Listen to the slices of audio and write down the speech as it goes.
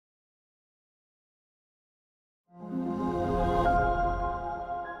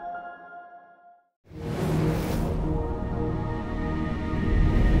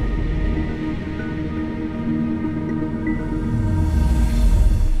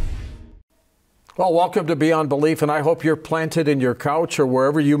Well, welcome to Beyond Belief, and I hope you're planted in your couch or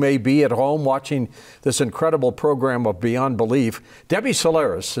wherever you may be at home watching this incredible program of Beyond Belief. Debbie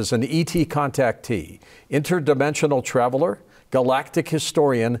Solaris is an E.T. contactee, interdimensional traveler, galactic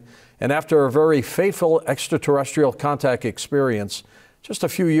historian, and after a very fateful extraterrestrial contact experience just a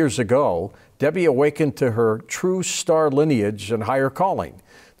few years ago, Debbie awakened to her true star lineage and higher calling.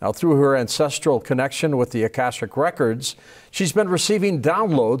 Now, through her ancestral connection with the Akashic Records, she's been receiving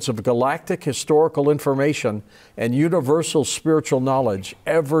downloads of galactic historical information and universal spiritual knowledge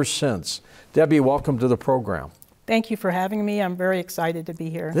ever since. Debbie, welcome to the program. Thank you for having me. I'm very excited to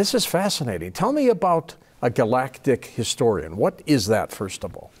be here. This is fascinating. Tell me about a galactic historian. What is that, first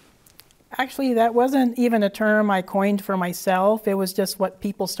of all? Actually, that wasn't even a term I coined for myself. It was just what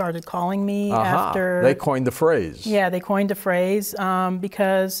people started calling me after. They coined the phrase. Yeah, they coined the phrase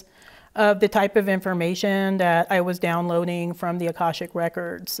because of the type of information that I was downloading from the Akashic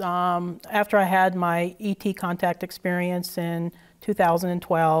Records. After I had my E.T. contact experience in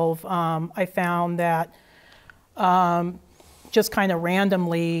 2012, I found that just kind of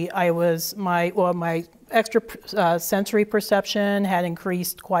randomly, my extra sensory perception had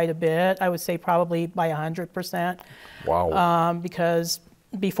increased quite a bit. I would say probably by 100%. Wow. Because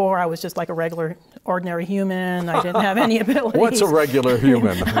before I was just like a regular, ordinary human. I didn't have any abilities. What's a regular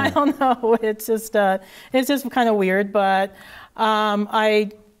human? I don't know. It's just kind of weird. But I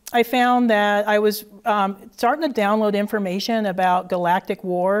found that I was starting to download information about galactic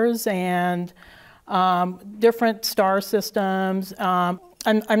wars and different star systems.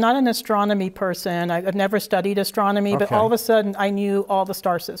 I'm not an astronomy person. I've never studied astronomy, but all of a sudden I knew all the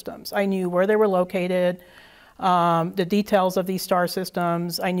star systems. I knew where they were located, the details of these star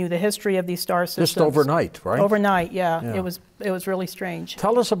systems. I knew the history of these star systems. Just overnight, right? Overnight, yeah. It was really strange.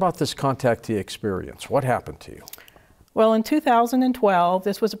 Tell us about this contactee experience. What happened to you? Well, in 2012,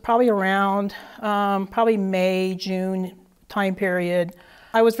 this was probably around probably May, June time period.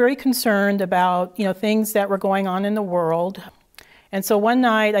 I was very concerned about things that were going on in the world. And so one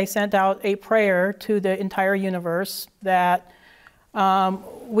night I sent out a prayer to the entire universe that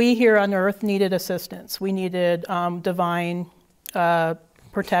we here on Earth needed assistance. We needed divine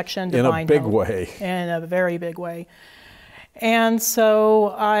protection, divine in a big help, way. In a very big way. And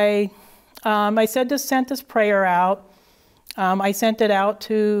so I sent this prayer out. I sent it out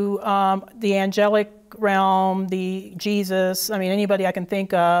to the angelic realm, the Jesus, anybody I can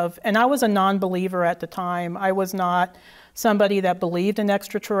think of. And I was a non-believer at the time. I was not somebody that believed in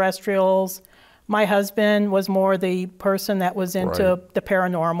extraterrestrials. My husband was more the person that was into the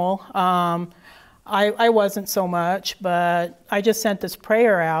paranormal. I wasn't so much, but I just sent this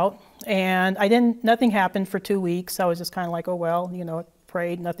prayer out, and nothing happened for 2 weeks. I was just kind of like, oh well,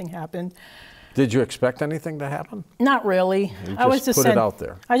 prayed, nothing happened. Did you expect anything to happen? Not really. You just put it out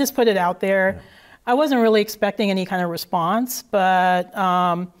there. I just put it out there. Yeah. I wasn't really expecting any kind of response, but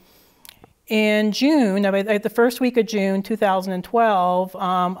in June, the first week of June 2012,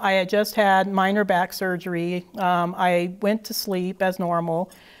 I had just had minor back surgery. I went to sleep as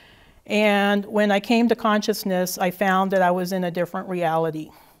normal. And when I came to consciousness, I found that I was in a different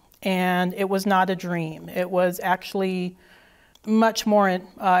reality. And it was not a dream. It was actually much more,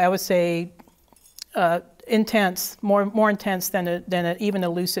 I would say, intense, more intense than even a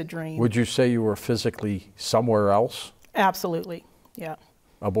lucid dream. Would you say you were physically somewhere else? Absolutely, yeah.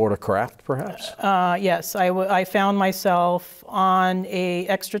 Aboard a craft, perhaps? Yes, I found myself on a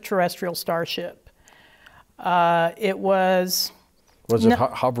extraterrestrial starship. It was... Was it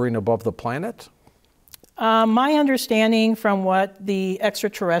hovering above the planet? My understanding from what the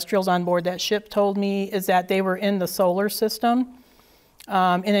extraterrestrials on board that ship told me is that they were in the solar system, in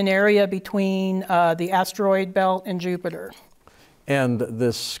an area between the asteroid belt and Jupiter. And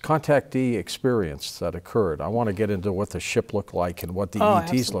this contactee experience that occurred, I want to get into what the ship looked like and what the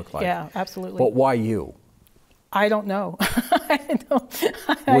E.T.s looked like. Yeah, absolutely. But why you? I don't know.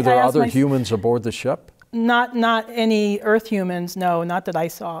 Were there other humans aboard the ship? Not any Earth humans, no, not that I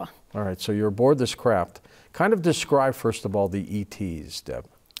saw. All right, so you're aboard this craft. Kind of describe, first of all, the E.T.s, Deb.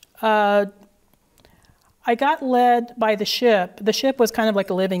 I got led by the ship. The ship was kind of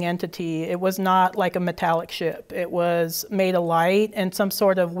like a living entity. It was not like a metallic ship. It was made of light and some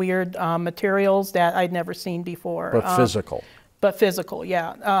sort of weird materials that I'd never seen before. But physical. But physical,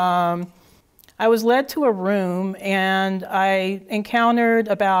 yeah. I was led to a room and I encountered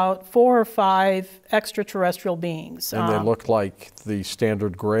about 4 or 5 extraterrestrial beings. And they looked like the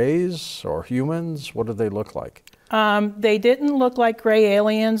standard grays or humans? What did they look like? They didn't look like gray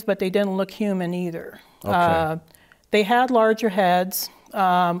aliens, but they didn't look human either. Okay. They had larger heads,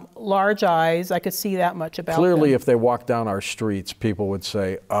 large eyes. I could see that much about them. Clearly, if they walked down our streets, people would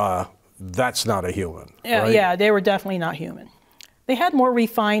say, that's not a human, Yeah, right? yeah, they were definitely not human. They had more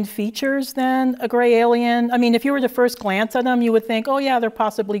refined features than a gray alien. I mean, if you were to first glance at them, you would think, oh yeah, they're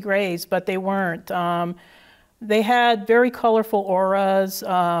possibly grays, but they weren't. They had very colorful auras.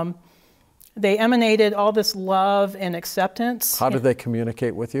 They emanated all this love and acceptance. How did they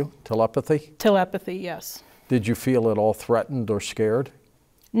communicate with you? Telepathy? Telepathy, yes. Did you feel at all threatened or scared?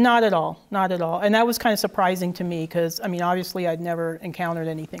 Not at all, not at all. And that was kind of surprising to me because, I mean, obviously I'd never encountered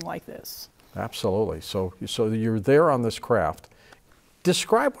anything like this. Absolutely. So you're there on this craft.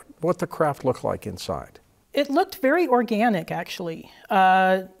 Describe what the craft looked like inside. It looked very organic, actually.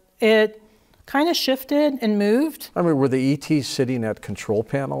 It kind of shifted and moved. I mean, were the E.T.s sitting at control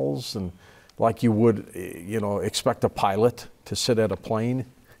panels and like you would, you know, expect a pilot to sit at a plane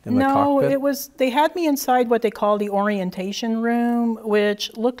in the cockpit? No, it was, they had me inside what they call the orientation room,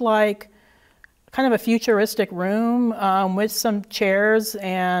 which looked like kind of a futuristic room with some chairs,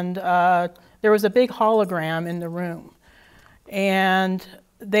 and there was a big hologram in the room. And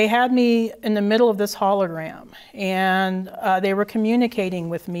they had me in the middle of this hologram, and they were communicating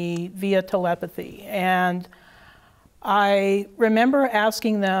with me via telepathy. And I remember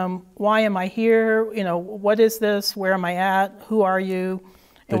asking them, why am I here? You know, what is this? Where am I at? Who are you?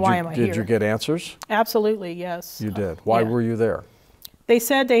 And why am I here? Did you get answers? Absolutely, yes. You did. Why were you there? They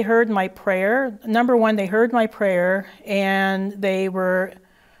said they heard my prayer. Number one, they heard my prayer, and they were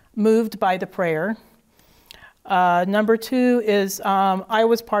moved by the prayer. Number two is I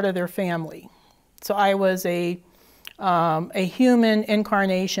was part of their family. So I was a human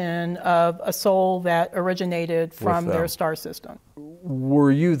incarnation of a soul that originated from their star system.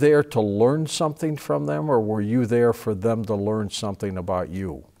 Were you there to learn something from them, or were you there for them to learn something about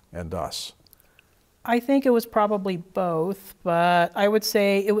you and us? I think it was probably both, but I would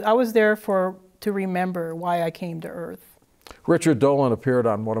say I was there to remember why I came to Earth. Richard Dolan appeared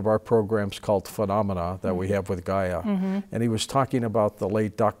on one of our programs called Phenomena that we have with Gaia, and he was talking about the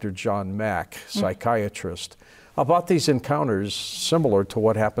late Dr. John Mack, psychiatrist, about these encounters similar to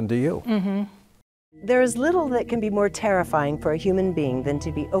what happened to you. There is little that can be more terrifying for a human being than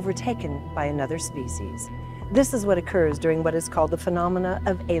to be overtaken by another species. This is what occurs during what is called the phenomena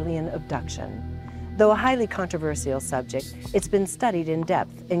of alien abduction. Though a highly controversial subject, it's been studied in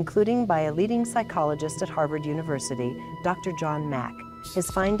depth, including by a leading psychologist at Harvard University, Dr. John Mack. His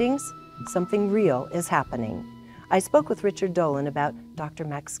findings? Something real is happening. I spoke with Richard Dolan about Dr.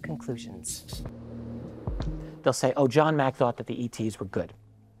 Mack's conclusions. They'll say, oh, John Mack thought that the E.T.s were good,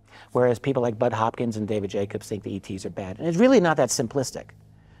 whereas people like Bud Hopkins and David Jacobs think the E.T.s are bad. And it's really not that simplistic.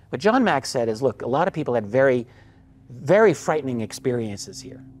 What John Mack said is, look, a lot of people had very, very frightening experiences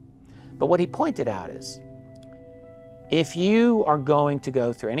here. But what he pointed out is, if you are going to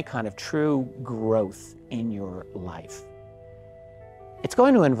go through any kind of true growth in your life, it's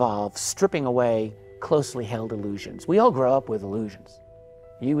going to involve stripping away closely held illusions. We all grow up with illusions.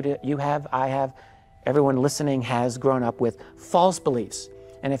 You have, I have, everyone listening has grown up with false beliefs.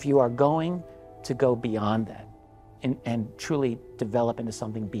 And if you are going to go beyond that and truly develop into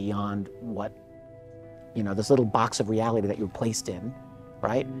something beyond what, you know, this little box of reality that you're placed in,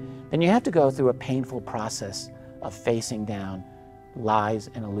 right? Then you have to go through a painful process of facing down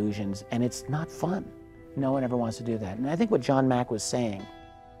lies and illusions, and it's not fun. No one ever wants to do that. And I think what John Mack was saying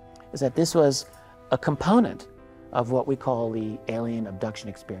is that this was a component of what we call the alien abduction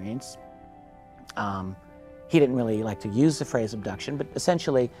experience. He didn't really like to use the phrase abduction, but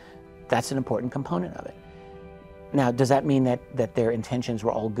essentially that's an important component of it. Now, does that mean that their intentions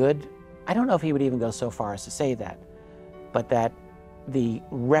were all good? I don't know if he would even go so far as to say that, but that the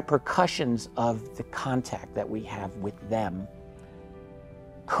repercussions of the contact that we have with them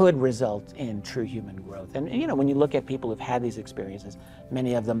could result in true human growth. And you know, when you look at people who've had these experiences,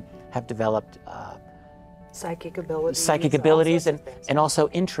 many of them have developed Psychic abilities and also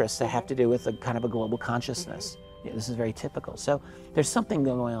interests that have to do with a kind of a global consciousness. Yeah, this is very typical. So there's something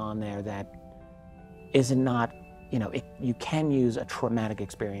going on there that is not, you know, you can use a traumatic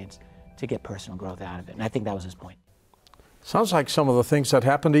experience to get personal growth out of it. And I think that was his point. Sounds like some of the things that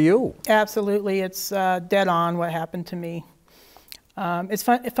happened to you. Absolutely, it's dead on what happened to me. It's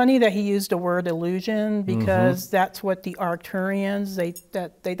funny that he used the word illusion, because that's what the ARCTURIANs,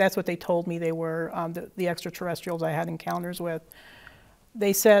 that's what they told me they were, the extraterrestrials I had encounters with.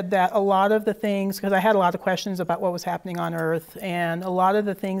 They said that a lot of the things, because I had a lot of questions about what was happening on Earth, and a lot of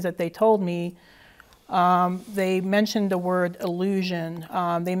the things that they told me, they mentioned the word illusion.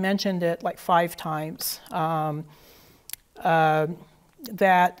 They mentioned it like 5 times.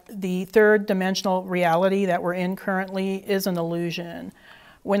 That the third dimensional reality that we're in currently is an illusion.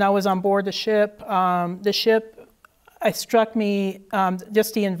 When I was on board the ship it struck me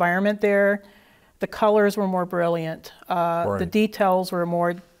just the environment there. The colors were more brilliant. Right. The details were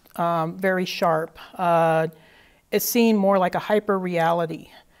more very sharp. It seemed more like a hyper reality.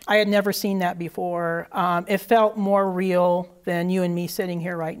 I had never seen that before. It felt more real than you and me sitting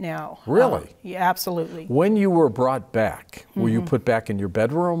here right now. Really? Yeah, absolutely. When you were brought back, were you put back in your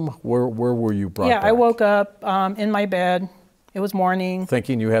bedroom? Where were you brought back? Yeah, I woke up in my bed. It was morning.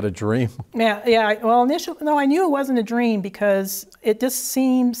 Thinking you had a dream? Yeah. Well, initially, no, I knew it wasn't a dream because it just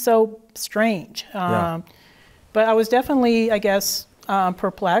seemed so strange. But I was definitely, I guess,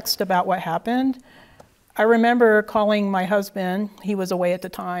 perplexed about what happened. I remember calling my husband. He was away at the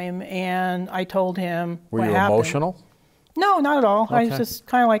time, and I told him what happened. Were you emotional? No, not at all. Okay. I was just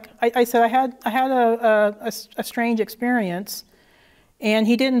kind of like, I said I had a strange experience, and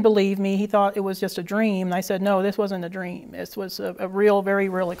he didn't believe me. He thought it was just a dream. And I said, no, this wasn't a dream. This was a real, very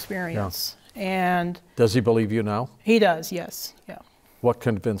real experience. Yeah. And does he believe you now? He does, yes. Yeah. What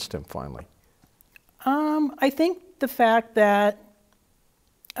convinced him finally? I think the fact that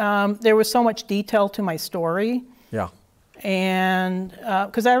there was so much detail to my story. Yeah. And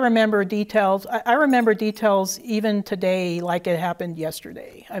because I remember details, I remember details even today like it happened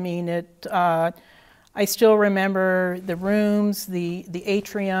yesterday. I mean, I still remember the rooms, the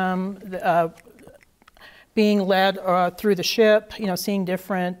atrium, being led through the ship, you know, seeing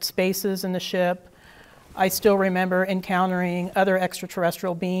different spaces in the ship. I still remember encountering other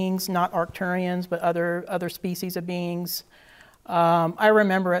extraterrestrial beings, not Arcturians, but other species of beings. I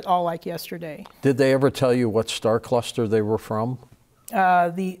remember it all like yesterday. Did they ever tell you what star cluster they were from?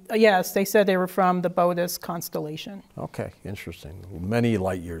 Yes, they said they were from the Bodas constellation. Okay, interesting. Many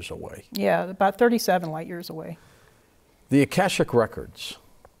light years away. Yeah, about 37 light years away. The Akashic Records.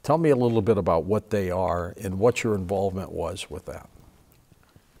 Tell me a little bit about what they are and what your involvement was with that.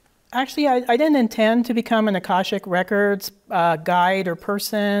 Actually, I didn't intend to become an Akashic Records guide or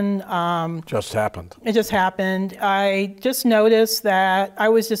person. Just happened. It just happened. I just noticed that I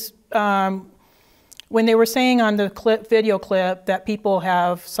was just, when they were saying on the video clip that people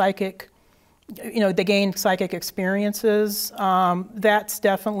have psychic, you know, they gain psychic experiences, that's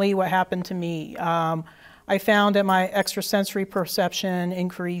definitely what happened to me. I found that my extrasensory perception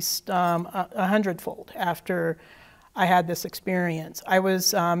increased 100-fold after I had this experience. I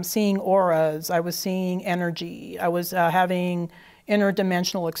was seeing auras, I was seeing energy, I was having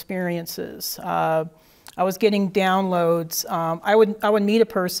interdimensional experiences. I was getting downloads. I would meet a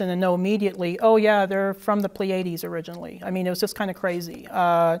person and know immediately, oh yeah, they're from the Pleiades originally. I mean, it was just kind of crazy.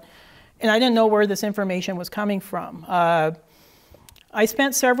 And I didn't know where this information was coming from. I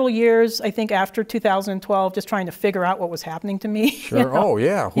spent several years, I think after 2012, just trying to figure out what was happening to me. Sure. You know? Oh,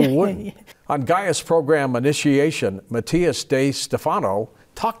 yeah. Who wouldn't? On Gaia's program Initiation, E.T.s de Stefano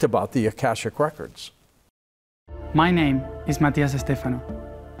talked about the Akashic Records. My name is E.T.s Stefano,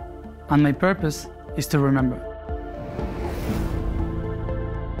 and my purpose is to remember.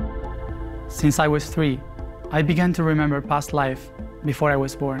 Since I was 3, I began to remember past life before I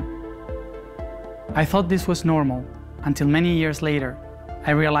was born. I thought this was normal, until many years later,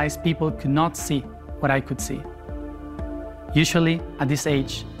 I realized people could not see what I could see. Usually, at this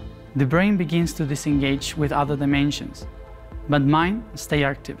age, the brain begins to disengage with other dimensions, but mine stay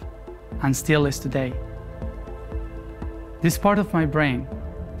active, and still is today. This part of my brain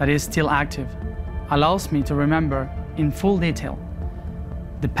that is still active allows me to remember in full detail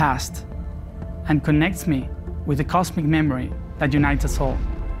the past and connects me with the cosmic memory that unites us all.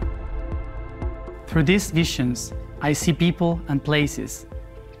 Through these visions, I see people and places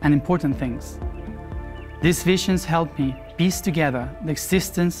and important things. These visions help me piece together the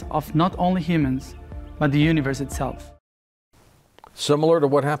existence of not only humans, but the universe itself. Similar to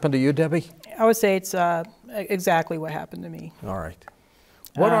what happened to you, Debbie? I would say it's exactly what happened to me. All right.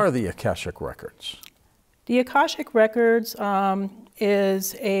 What are the Akashic Records? The Akashic Records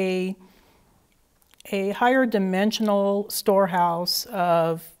is a higher dimensional storehouse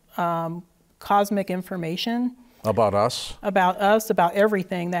of cosmic information. About us? About us, about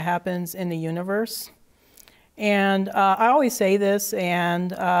everything that happens in the universe. And I always say this,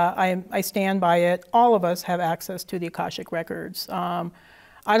 and I stand by it. All of us have access to the Akashic Records.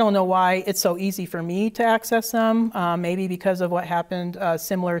 I don't know why it's so easy for me to access them, maybe because of what happened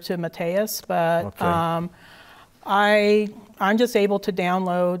similar to E.T.s, but okay. I'm just able to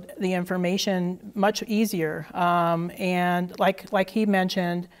download the information much easier. And like he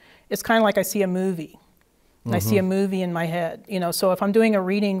mentioned, it's kind of like I see a movie. I see a movie in my head, you know. So if I'm doing a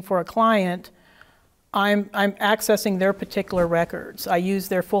reading for a client, I'm accessing their particular records. I use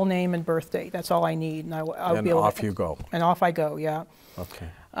their full name and birth date. That's all I need, and I'll be able off to, you go. And off I go, yeah. Okay.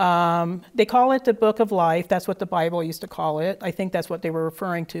 They call it the Book of Life. That's what the Bible used to call it. I think that's what they were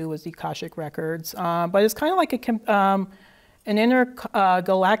referring to was the Akashic Records. But it's kind of like an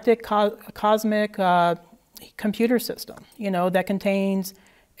intergalactic cosmic computer system, that contains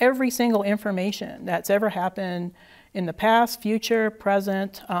every single information that's ever happened in the past, future,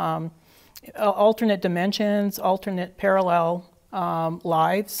 present, alternate dimensions, alternate parallel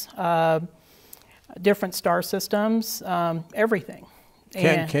lives, different star systems, everything.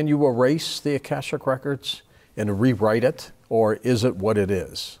 Can you erase the Akashic Records and rewrite it, or is it what it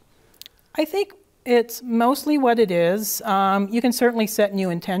is? I think it's mostly what it is. You can certainly set new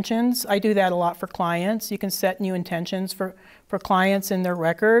intentions. I do that a lot for clients. You can set new intentions for clients in their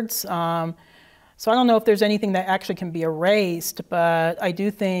records. So I don't know if there's anything that actually can be erased, but I do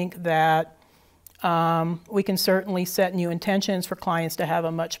think that we can certainly set new intentions for clients to have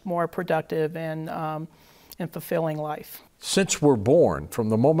a much more productive and fulfilling life. Since we're born, from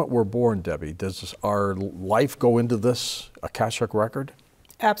the moment we're born, Debbie, does our life go into this Akashic record?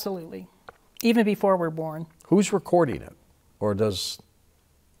 Absolutely. Even before we're born. Who's recording it? Or does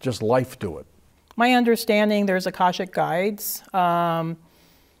just life do it? My understanding, there's Akashic guides.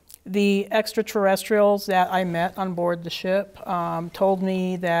 The extraterrestrials that I met on board the ship told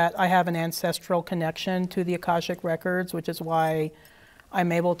me that I have an ancestral connection to the Akashic records, which is why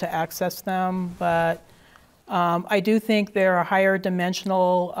I'm able to access them. But I do think there are higher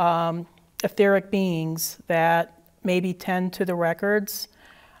dimensional etheric beings that maybe tend to the records.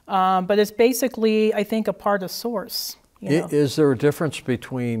 But it's basically, I think, a part of Source. Is there a difference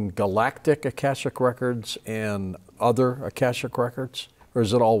between galactic Akashic records and other Akashic records? Or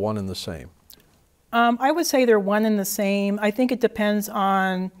is it all one and the same? I would say they're one and the same. I think it depends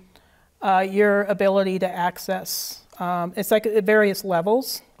on your ability to access. It's like at various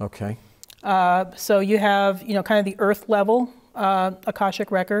levels. Okay. So you have, kind of the Earth level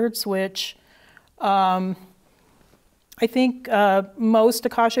Akashic records, which I think most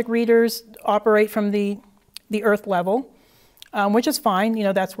Akashic readers operate from the Earth level, which is fine.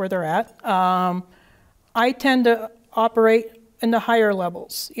 That's where they're at. I tend to operate in the higher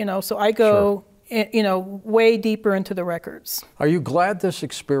levels, so I go, Sure. Way deeper into the records. Are you glad this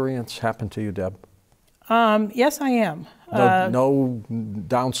experience happened to you, Deb? Yes, I am. No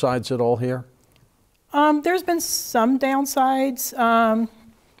downsides at all here? There's been some downsides.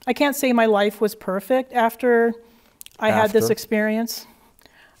 I can't say my life was perfect after I had this experience.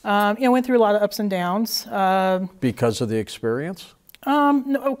 Went through a lot of ups and downs. Because of the experience?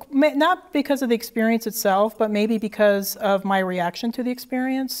 No, not because of the experience itself, but maybe because of my reaction to the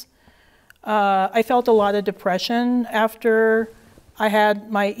experience. I felt a lot of depression after I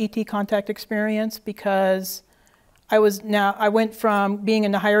had my E.T. contact experience because I went from being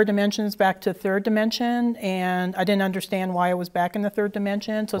in the higher dimensions back to third dimension, and I didn't understand why I was back in the third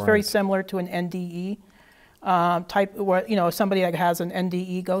dimension. So it's very similar to an NDE type, somebody that has an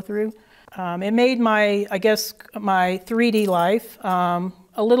NDE go through. It made my 3D life a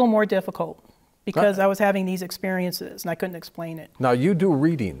little more difficult because I was having these experiences and I couldn't explain it. Now you do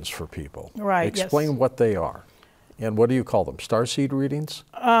readings for people. Right, Explain what they are. And what do you call them? Starseed readings?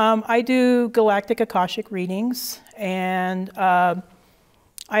 I do galactic Akashic readings, and I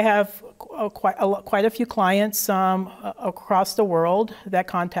have quite a few clients across the world that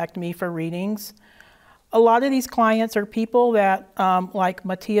contact me for readings. A lot of these clients are people that, like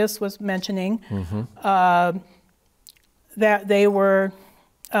E.T.s was mentioning, that they're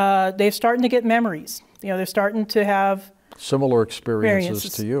starting to get memories. They're starting to have similar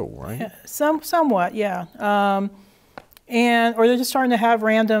experiences to you, right? Somewhat, yeah. Or they're just starting to have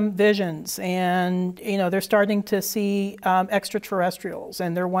random visions, and they're starting to see extraterrestrials,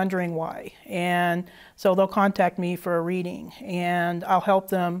 and they're wondering why. And so they'll contact me for a reading, and I'll help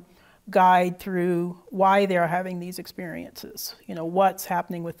them guide through why they're having these experiences, what's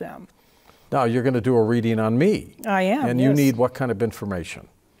happening with them. Now you're going to do a reading on me. I am, And you need what kind of information?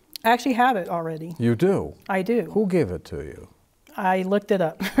 I actually have it already. You do? I do. Who gave it to you? I looked it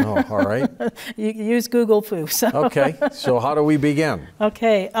up. Oh, all right. You use Google Foo. So. Okay, so how do we begin?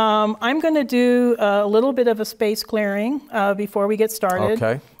 Okay, I'm going to do a little bit of a space clearing before we get started.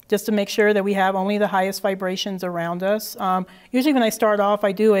 Okay. Just to make sure that we have only the highest vibrations around us. Usually when I start off,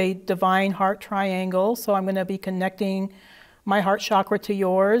 I do a divine heart triangle. So I'm going to be connecting my heart chakra to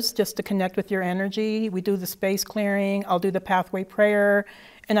yours just to connect with your energy. We do the space clearing. I'll do the pathway prayer.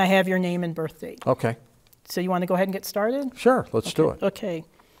 And I have your name and birth date. Okay. So you want to go ahead and get started? Sure, let's do it. Okay.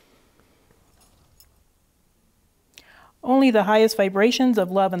 Only the highest vibrations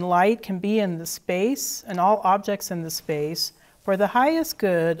of love and light can be in the space and all objects in the space for the highest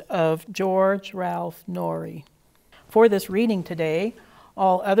good of George Ralph Norrie. For this reading today,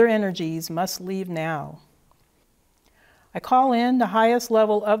 All other energies must leave now. I call in the highest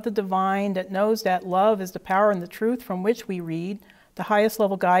level of the divine that knows that love is the power and the truth from which we read, the highest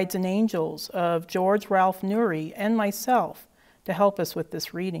level guides and angels of George Ralph Nuri and myself to help us with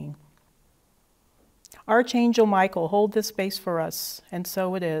this reading. Archangel Michael, hold this space for us, and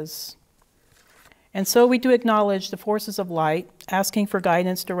so it is. And so we do acknowledge the forces of light, asking for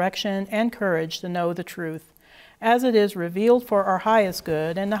guidance, direction, and courage to know the truth, as it is revealed for our highest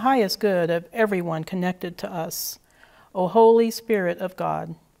good and the highest good of everyone connected to us. O Holy Spirit of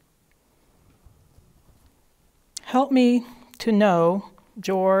God, help me to know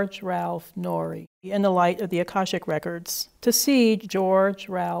George Ralph Nuri in the light of the Akashic Records, to see George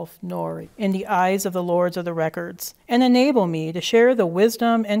Ralph Nuri in the eyes of the Lords of the Records, and enable me to share the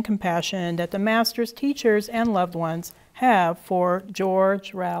wisdom and compassion that the Masters, teachers, and loved ones have for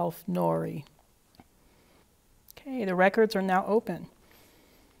George Ralph Nuri. Okay, the records are now open.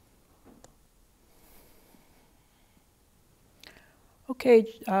 Okay,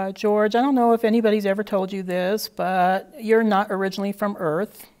 George, I don't know if anybody's ever told you this, but you're not originally from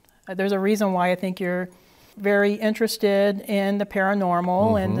Earth. There's a reason why I think you're very interested in the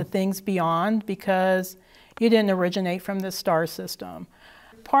paranormal and the things beyond, because you didn't originate from this star system.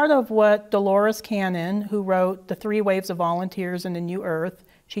 Part of what Dolores Cannon, who wrote The 3 Waves of Volunteers in the New Earth,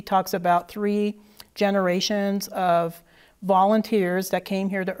 she talks about 3 generations of volunteers that came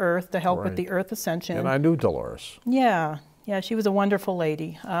here to Earth to help with the Earth Ascension. And I knew Dolores. Yeah. Yeah, she was a wonderful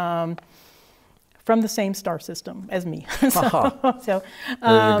lady, from the same star system as me. So,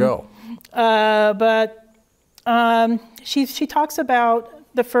 there you go. She talks about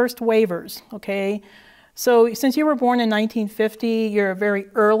the first wavers, okay? So since you were born in 1950, you're a very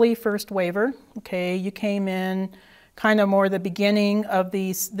early first waver, okay? You came in kind of more the beginning of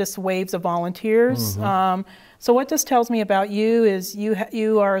this waves of volunteers. So what this tells me about you is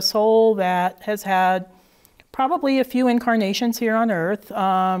you are a soul that has had probably a few incarnations here on Earth.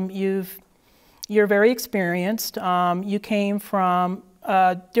 You're very experienced. You came from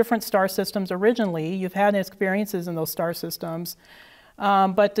different star systems originally. You've had experiences in those star systems.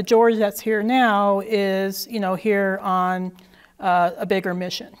 But the George that's here now is, here on a bigger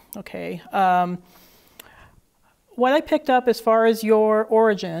mission, okay? What I picked up as far as your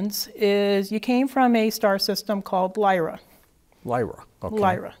origins is you came from a star system called Lyra. Lyra, okay.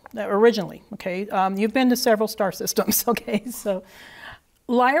 Lyra, originally, okay? You've been to several star systems, okay? So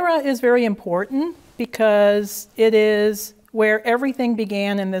Lyra is very important because it is where everything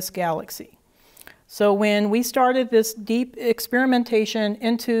began in this galaxy. So when we started this deep experimentation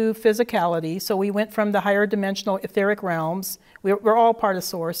into physicality, so we went from the higher dimensional etheric realms, we're all part of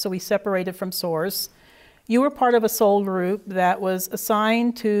Source, so we separated from Source. You were part of a soul group that was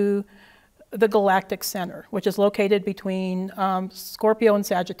assigned to the galactic center, which is located between Scorpio and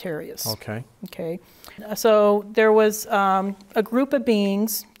Sagittarius. Okay. Okay. So there was a group of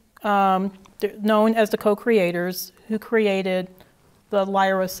beings known as the co-creators who created the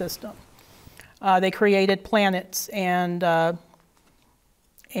Lyra system. They created planets and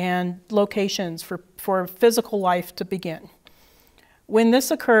locations for physical life to begin. When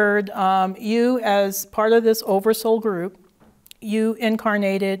this occurred, you, as part of this oversoul group, you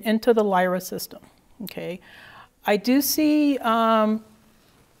incarnated into the Lyra system, okay? I do see, trying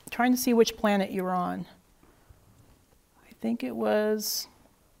to see which planet you were on. I think it was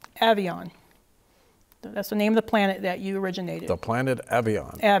Avion. That's the name of the planet that you originated. The planet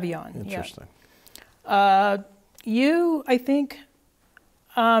Avion. Avion, interesting. Yeah. You, I think,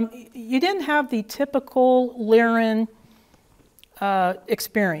 you didn't have the typical Lyran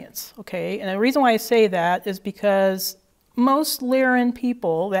experience, okay? And the reason why I say that is because most Lyran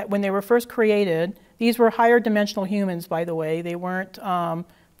people, that when they were first created, these were higher dimensional humans, by the way. They weren't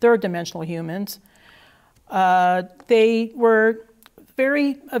third dimensional humans. They were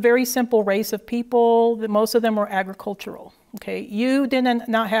a very simple race of people. Most of them were agricultural. Okay, you did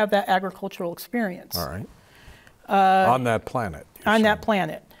not have that agricultural experience. All right. On that planet. On that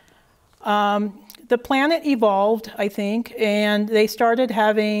planet. The planet evolved, I think, and they started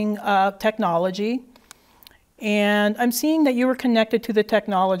having technology. And I'm seeing that you were connected to the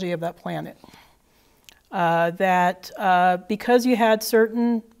technology of that planet. Because you had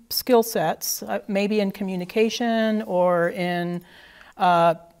certain skill sets, maybe in communication or in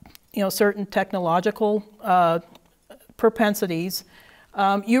certain technological propensities,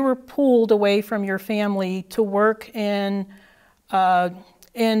 you were pulled away from your family to work in the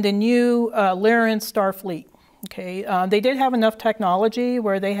new Lyran Starfleet. Okay, they did have enough technology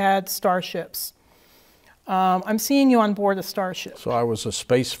where they had starships. I'm seeing you on board a Starship. So I was a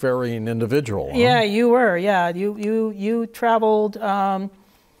spacefaring individual. Huh? Yeah, you were. Yeah, you traveled.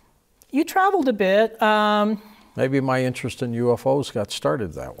 You traveled a bit. Maybe my interest in UFOs got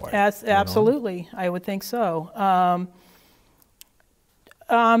started that way. Absolutely, I would think so.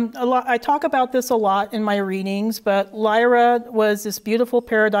 I talk about this a lot in my readings, but Lyra was this beautiful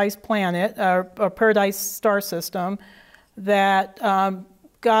paradise planet, a paradise star system, that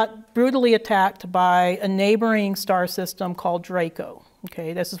got brutally attacked by a neighboring star system called Draco.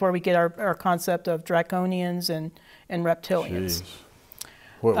 Okay, this is where we get our concept of draconians and reptilians. Jeez.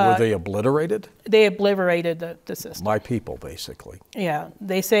 Were they obliterated? They obliterated the system. My people, basically. Yeah,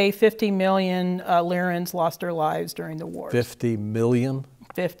 they say 50 million Lyrans lost their lives during the war. 50 million?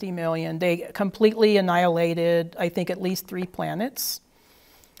 50 million. They completely annihilated, I think, at least 3 planets.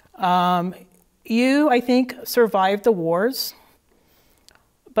 You, I think, survived the wars,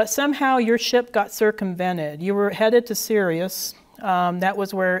 but somehow your ship got circumvented. You were headed to Sirius. That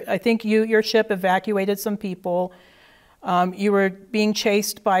was where, I think, your ship evacuated some people. You were being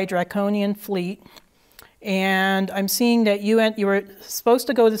chased by a Draconian fleet, and I'm seeing that you were supposed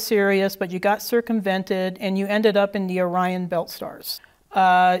to go to Sirius, but you got circumvented, and you ended up in the Orion belt stars.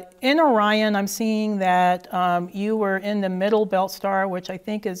 In Orion, I'm seeing that you were in the middle belt star, which I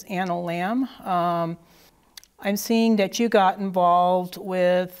think is Anna Lamb. I'm seeing that you got involved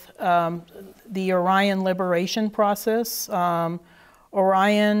with the Orion liberation process.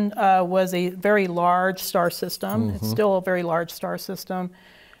 Orion was a very large star system. Mm-hmm. It's still a very large star system.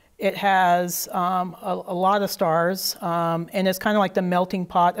 It has a lot of stars, and it's kind of like the melting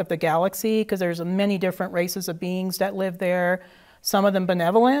pot of the galaxy, because there's many different races of beings that live there, some of them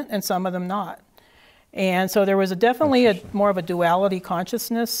benevolent and some of them not. And so there was definitely more of a duality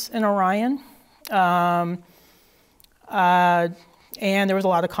consciousness in Orion. And there was a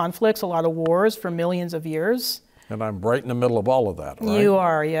lot of conflicts, a lot of wars for millions of years. And I'm right in the middle of all of that, right? You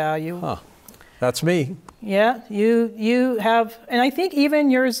are, yeah. Huh. That's me. Yeah, you have, and I think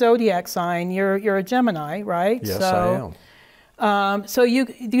even your zodiac sign, you're a Gemini, right? Yes, I am. So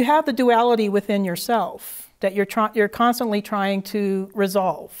you have the duality within yourself that you're constantly trying to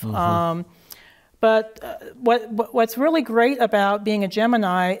resolve. Mm-hmm. But what's really great about being a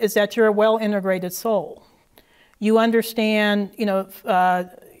Gemini is that you're a well-integrated soul. You understand,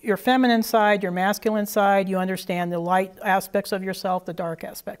 your feminine side, your masculine side. You understand the light aspects of yourself, the dark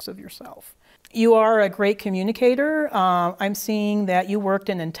aspects of yourself. You are a great communicator. I'm seeing that you worked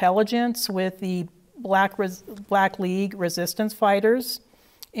in intelligence with the Black League resistance fighters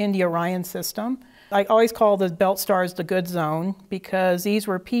in the Orion system. I always call the belt stars the good zone, because these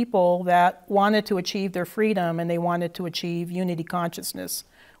were people that wanted to achieve their freedom, and they wanted to achieve unity consciousness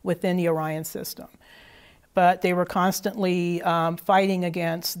within the Orion system. But they were constantly fighting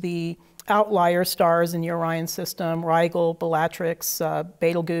against the outlier stars in the Orion system, Rigel, Bellatrix,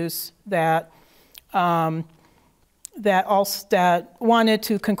 Betelgeuse, that wanted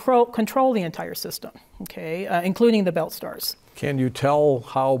to control the entire system, okay, including the belt stars. Can you tell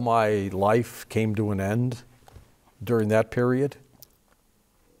how my life came to an end during that period?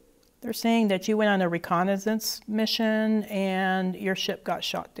 They're saying that you went on a reconnaissance mission and your ship got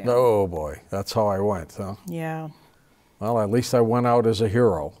shot down. Oh boy, that's how I went, huh? Yeah. Well, at least I went out as a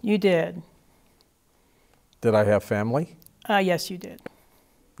hero. You did. Did I have family? Yes, you did.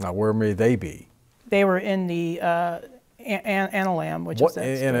 Now, where may they be? They were in the Analam, which is that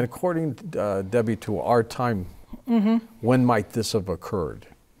And according, Debbie, to our time, mm-hmm. when might this have occurred?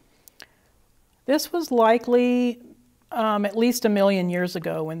 This was likely at least 1 million years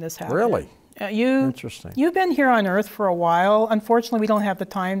ago when this happened. Really? Interesting. You've been here on Earth for a while. Unfortunately, we don't have the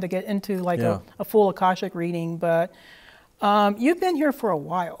time to get into a full Akashic reading, but you've been here for a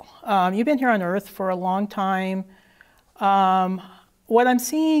while. You've been here on Earth for a long time. What I'm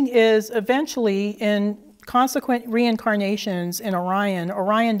seeing is eventually in consequent reincarnations in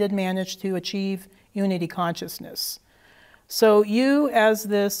Orion did manage to achieve unity consciousness. So you, as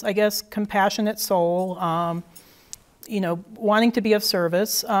this, I guess, compassionate soul, wanting to be of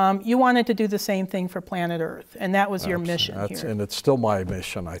service, you wanted to do the same thing for planet Earth, and that was your mission here. And it's still my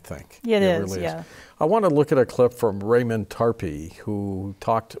mission, I think. It really is. I want to look at a clip from Raymond Tarpey, who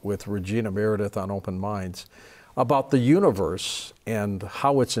talked with Regina Meredith on Open Minds about the universe and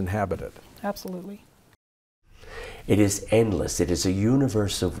how it's inhabited. Absolutely. It is endless. It is a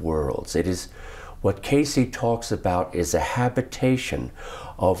universe of worlds. It is what Casey talks about is a habitation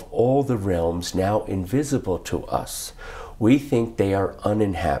of all the realms now invisible to us. We think they are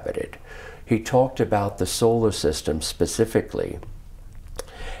uninhabited. He talked about the solar system specifically,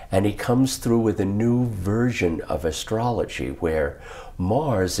 and he comes through with a new version of astrology where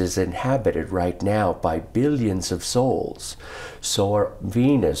Mars is inhabited right now by billions of souls. So are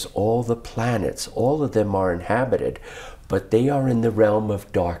Venus, all the planets, all of them are inhabited, but they are in the realm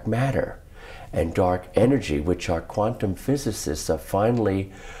of dark matter and dark energy, which our quantum physicists are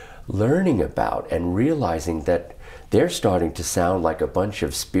finally learning about and realizing that they're starting to sound like a bunch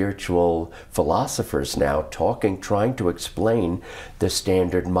of spiritual philosophers now, trying to explain the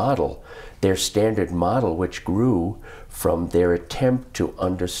standard model. Their standard model, which grew from their attempt to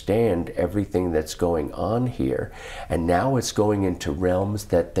understand everything that's going on here, and now it's going into realms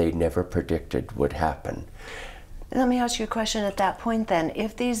that they never predicted would happen. Let me ask you a question at that point then.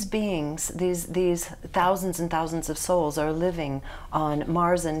 If these beings, these thousands and thousands of souls are living on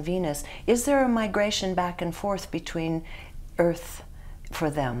Mars and Venus, is there a migration back and forth between Earth for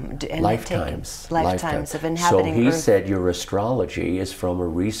them? And lifetimes of inhabiting So he Earth? said your astrology is from a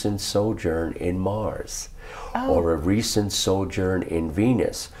recent sojourn in Mars or a recent sojourn in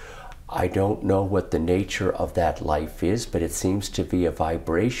Venus. I don't know what the nature of that life is, but it seems to be a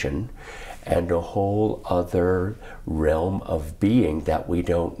vibration and a whole other realm of being that we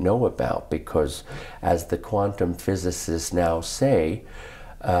don't know about, because as the quantum physicists now say,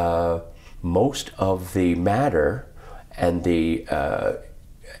 most of the matter and the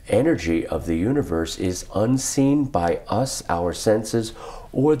energy of the universe is unseen by us, our senses,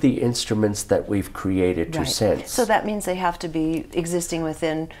 or the instruments that we've created to sense. So that means they have to be existing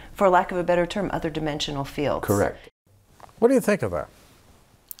within, for lack of a better term, other dimensional fields. Correct. What do you think of that?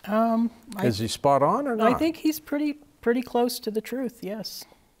 Is he spot on or not? I think he's pretty close to the truth, yes.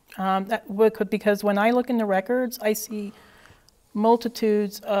 Because when I look in the records, I see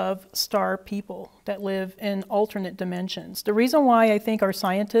multitudes of star people that live in alternate dimensions. The reason why I think our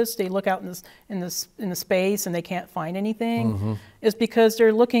scientists, they look out in the space and they can't find anything is because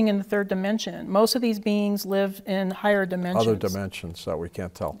they're looking in the third dimension. Most of these beings live in higher dimensions. Other dimensions that we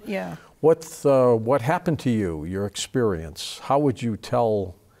can't tell. Yeah. What happened to you, your experience? How would you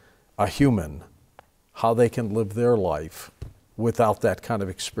tell a human how they can live their life without that kind of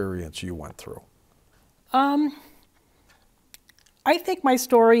experience you went through? I think my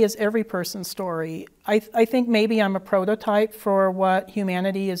story is every person's story. I think maybe I'm a prototype for what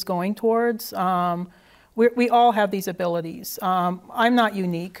humanity is going towards. We all have these abilities. I'm not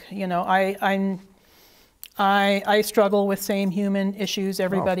unique. You know, I struggle with same human issues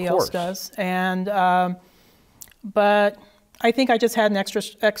everybody else does. And but I think I just had an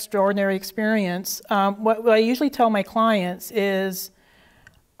extraordinary experience. What I usually tell my clients is,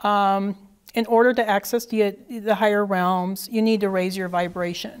 in order to access the higher realms, you need to raise your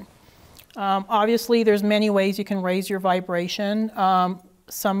vibration. Obviously, there's many ways you can raise your vibration.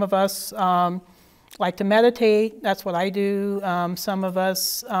 Some of us like to meditate. That's what I do. Some of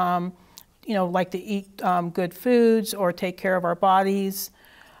us, you know, like to eat good foods or take care of our bodies.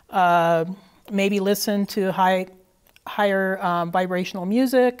 Maybe listen to higher vibrational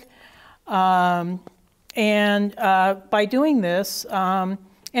music. And by doing this,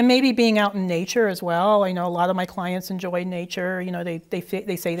 and maybe being out in nature as well. I know a lot of my clients enjoy nature. You know, they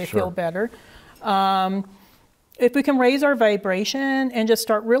say they feel better. If we can raise our vibration and just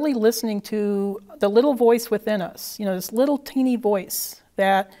start really listening to the little voice within us, you know, this little teeny voice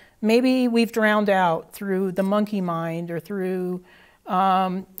that maybe we've drowned out through the monkey mind or through,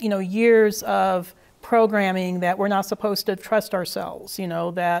 you know, years of programming that we're not supposed to trust ourselves, you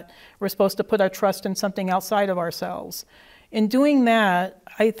know, that we're supposed to put our trust in something outside of ourselves. In doing that,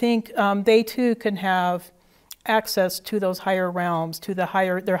 I think they too can have access to those higher realms, to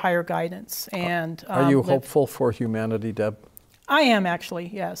their higher guidance. And are you hopeful for humanity, Deb? I am actually,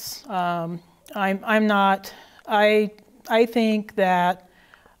 yes. I'm not. I think that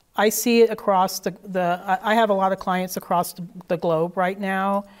I see it across I have a lot of clients across the globe right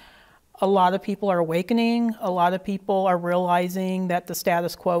now. A lot of people are awakening. A lot of people are realizing that the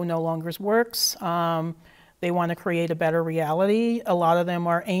status quo no longer works. They want to create a better reality. A lot of them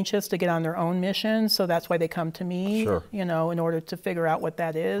are anxious to get on their own mission, so that's why they come to me, you know, in order to figure out what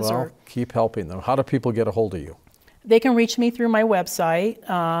that is. Well, keep helping them. How do people get a hold of you? They can reach me through my website.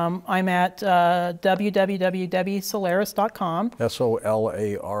 I'm at www.debbysolaris.com.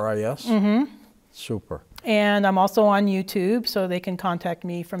 Solaris? Mm-hmm. Super. And I'm also on YouTube, so they can contact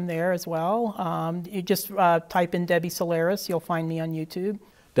me from there as well. You just type in Debbie Solaris, you'll find me on YouTube.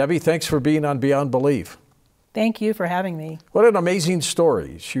 Debbie, thanks for being on Beyond Belief. Thank you for having me. What an amazing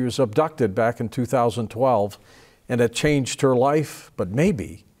story. She was abducted back in 2012, and it changed her life, but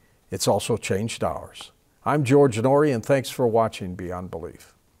maybe it's also changed ours. I'm George Norrie, and thanks for watching Beyond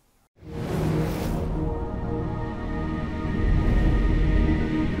Belief.